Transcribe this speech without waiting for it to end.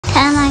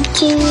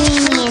to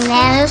me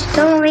another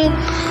story.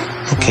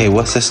 Okay,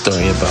 what's the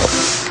story about?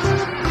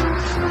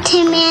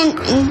 Tim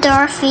and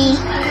Dorothy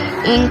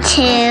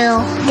into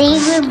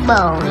David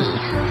Bowie.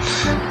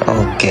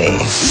 Okay.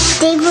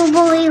 David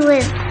Bowie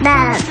was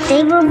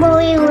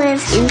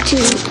into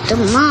the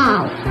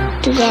mall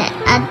to get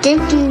a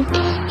different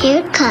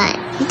haircut.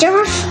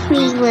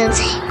 Dorothy was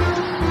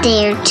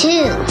there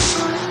too.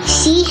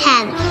 She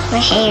had her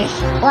hair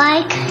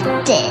like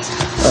this.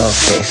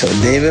 Okay, so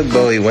David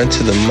Bowie went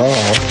to the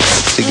mall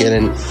to get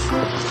a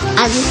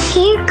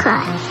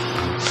haircut.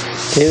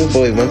 David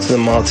Bowie went to the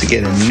mall to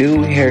get a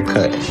new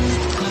haircut.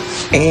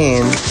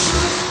 And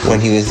when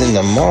he was in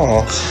the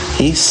mall,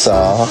 he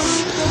saw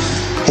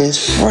his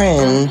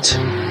friend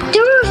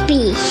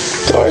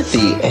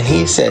Dorothy, and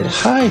he said,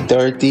 "Hi,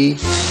 Dorothy.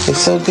 It's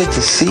so good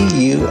to see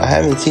you. I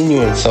haven't seen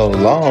you in so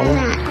long."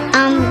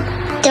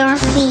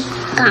 Dorothy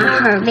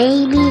got her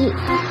baby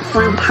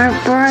from her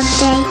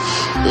birthday,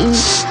 and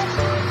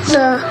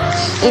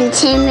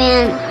Tim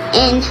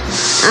and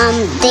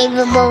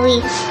David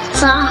Bowie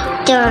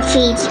saw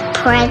Dorothy's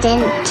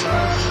present,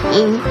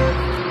 and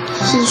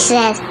he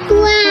said,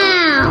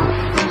 "Wow,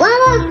 what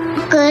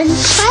a good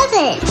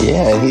present."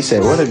 Yeah, and he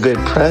said, "What a good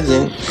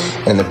present."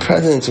 And the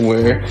presents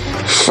were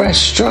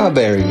fresh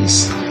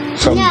strawberries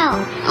from...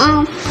 No,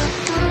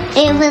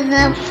 it was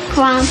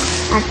from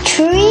a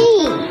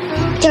tree.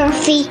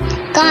 Dorothy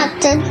got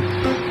the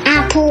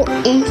apple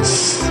and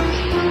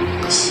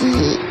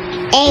she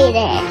ate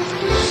it.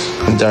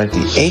 And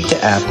Dorothy ate the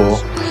apple,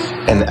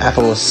 and the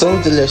apple was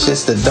so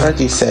delicious that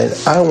Dorothy said,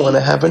 "I want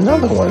to have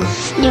another one."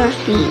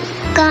 Dorothy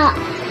got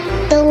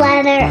the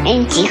ladder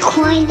and she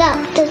climbed up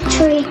the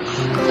tree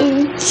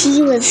and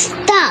she was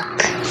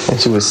stuck. And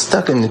she was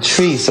stuck in the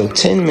tree, so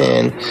Tin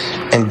Man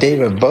and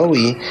David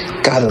Bowie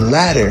got a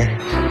ladder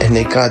and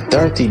they got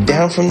Dorothy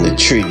down from the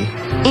tree.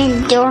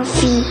 And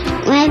Dorothy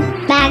went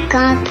back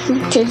up to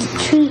the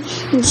tree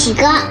and she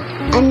got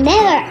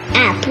another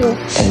apple.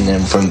 And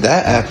then from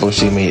that apple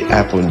she made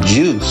apple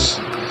juice.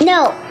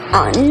 No,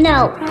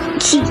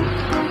 she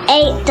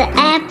ate the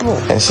apple.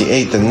 And she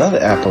ate another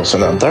apple, so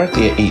now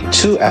Dorothy ate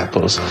 2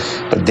 apples.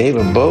 But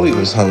David Bowie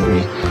was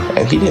hungry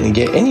and he didn't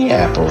get any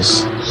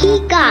apples. He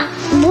got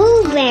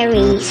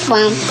blueberries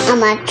from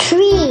a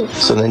tree.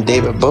 So then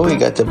David Bowie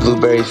got the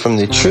blueberries from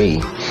the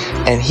tree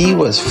and he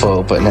was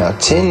full, but now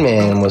Tin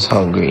Man was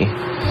hungry.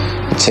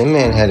 Tin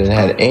Man hadn't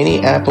had any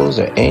apples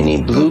or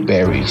any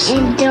blueberries.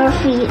 And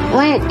Dorothy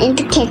went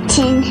into the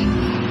kitchen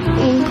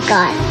and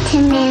got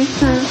Tin Man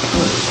some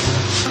food.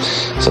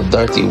 So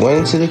Dorothy went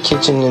into the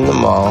kitchen in the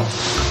mall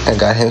and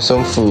got him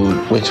some food,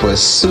 which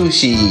was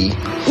sushi.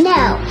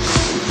 No,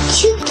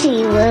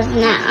 sushi was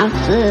not a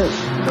food.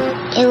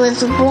 It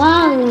was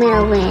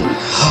watermelon.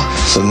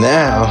 So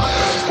now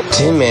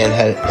Tin Man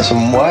had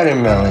some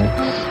watermelon.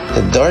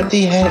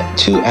 Dorothy had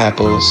 2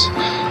 apples,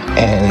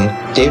 and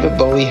David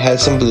Bowie had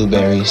some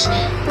blueberries,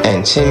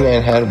 and Tin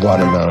Man had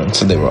watermelon.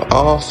 So they were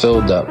all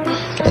filled up.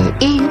 And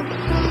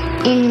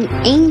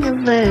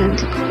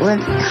Engelberg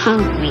was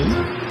hungry.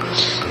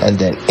 And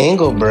then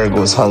Engelberg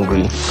was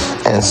hungry,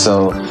 and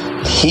so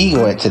he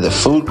went to the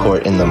food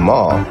court in the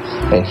mall,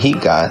 and he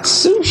got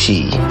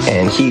sushi,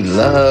 and he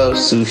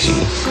loves sushi.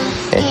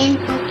 And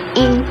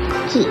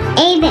he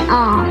ate it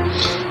all.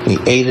 He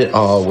ate it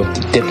all with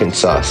the dipping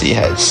sauce. He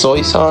had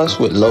soy sauce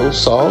with low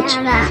salt.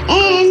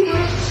 And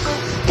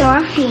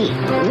Dorothy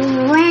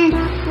went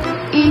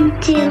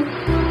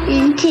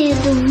into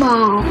the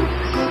mall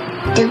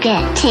to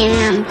get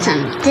Tim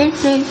some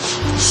different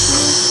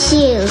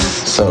shoes.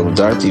 So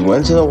Dorothy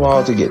went to the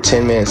wall to get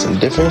Tin Man some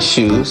different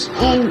shoes.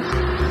 And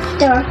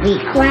Dorothy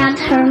grabbed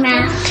her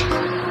mask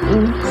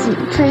and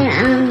put it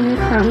on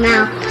her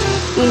mouth,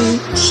 and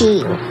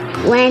she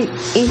went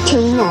into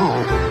the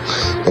mall.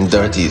 And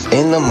Dorothy's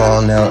in the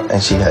mall now,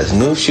 and she has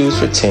new shoes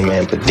for Tin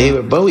Man. But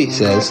David Bowie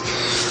says,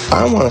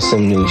 "I want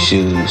some new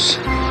shoes."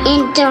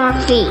 And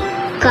Dorothy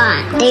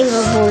got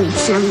David Bowie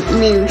some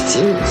new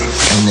shoes.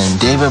 And then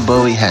David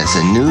Bowie has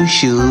the new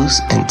shoes,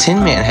 and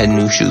Tin Man had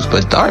new shoes,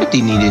 but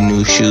Dorothy needed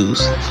new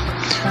shoes.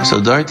 So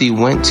Dorothy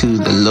went to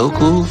the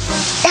local...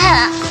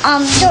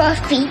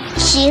 Dorothy's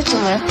shoes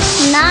were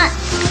not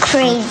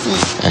crazy.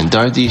 And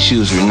Dorothy's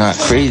shoes were not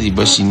crazy,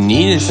 but she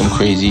needed some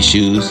crazy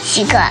shoes.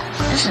 She got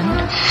some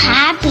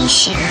happy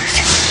shoes.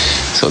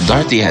 So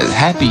Dorothy has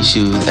happy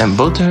shoes, and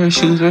both of her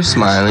shoes were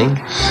smiling,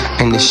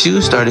 and the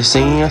shoes started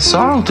singing a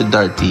song to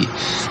Dorothy,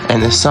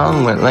 and the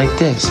song went like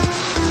this: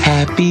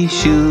 happy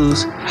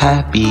shoes,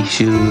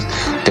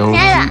 don't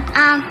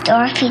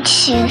Dorothy's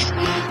shoes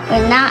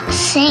were not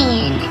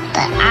singing,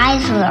 the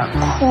eyes were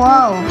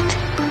closed.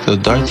 So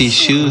Dorothy's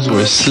shoes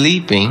were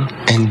sleeping,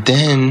 and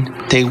then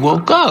they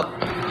woke up,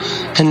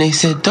 and they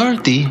said,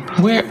 "Dorothy,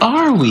 where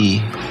are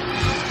we?"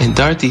 And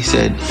Dorothy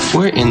said,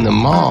 "We're in the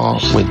mall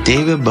with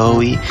David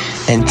Bowie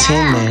and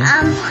Tin Man."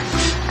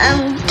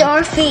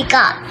 Dorothy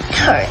got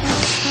her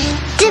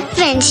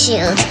different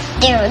shoes.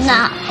 They're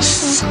not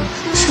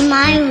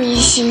smiley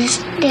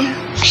shoes. They're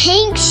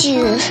pink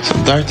shoes. So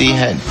Dorothy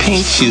had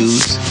pink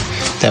shoes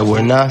that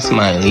were not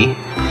smiley,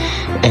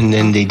 and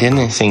then they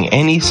didn't sing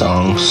any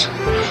songs.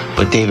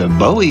 But David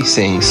Bowie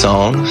sings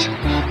songs,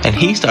 and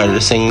he started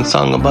a singing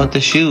song about the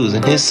shoes,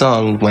 and his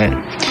song went,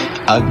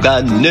 I've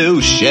got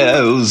new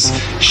shoes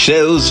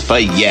for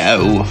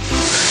you.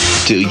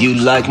 Do you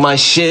like my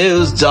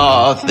shoes,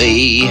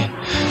 Dorothy?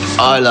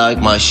 I like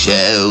my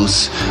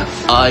shoes.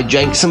 I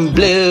drank some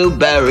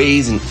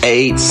blueberries and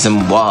ate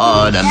some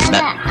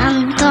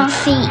watermelon.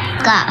 Dorothy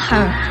got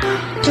her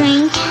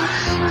drink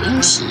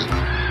and she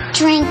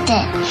drank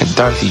it. And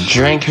Dorothy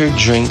drank her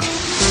drink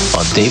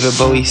while David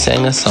Bowie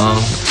sang a song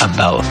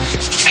about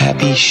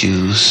happy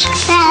shoes.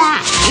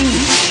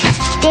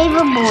 And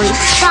David Bowie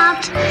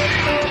stopped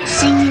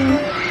singing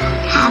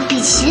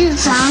Happy Shoes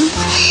song,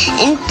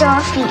 and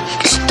Dorothy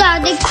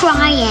started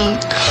crying.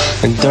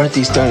 And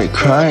Dorothy started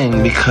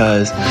crying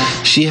because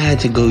she had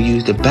to go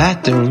use the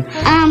bathroom.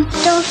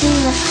 Dorothy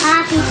was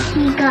happy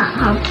she got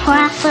her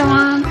presser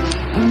on,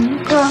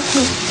 and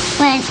Dorothy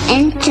went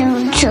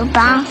into the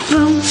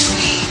bathroom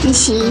and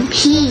she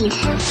peed.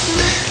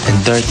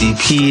 And Dorothy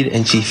peed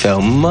and she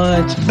felt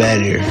much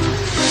better.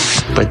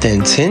 But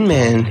then Tin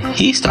Man,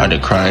 he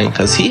started crying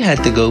because he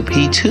had to go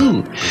pee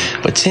too.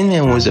 But Tin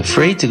Man was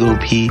afraid to go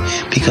pee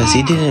because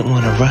he didn't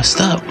want to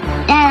rust up.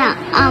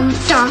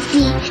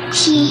 Dorothy,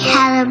 she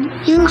had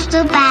to use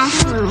the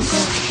bathroom.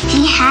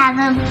 She had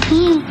to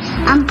pee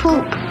and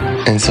poop.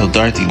 And so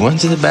Dorothy went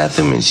to the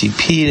bathroom and she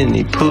peed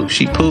and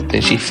she pooped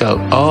and she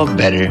felt all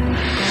better.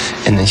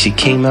 And then she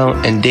came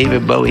out and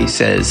David Bowie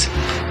says,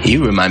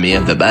 "You remind me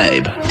of the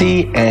Babe."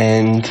 The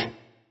end.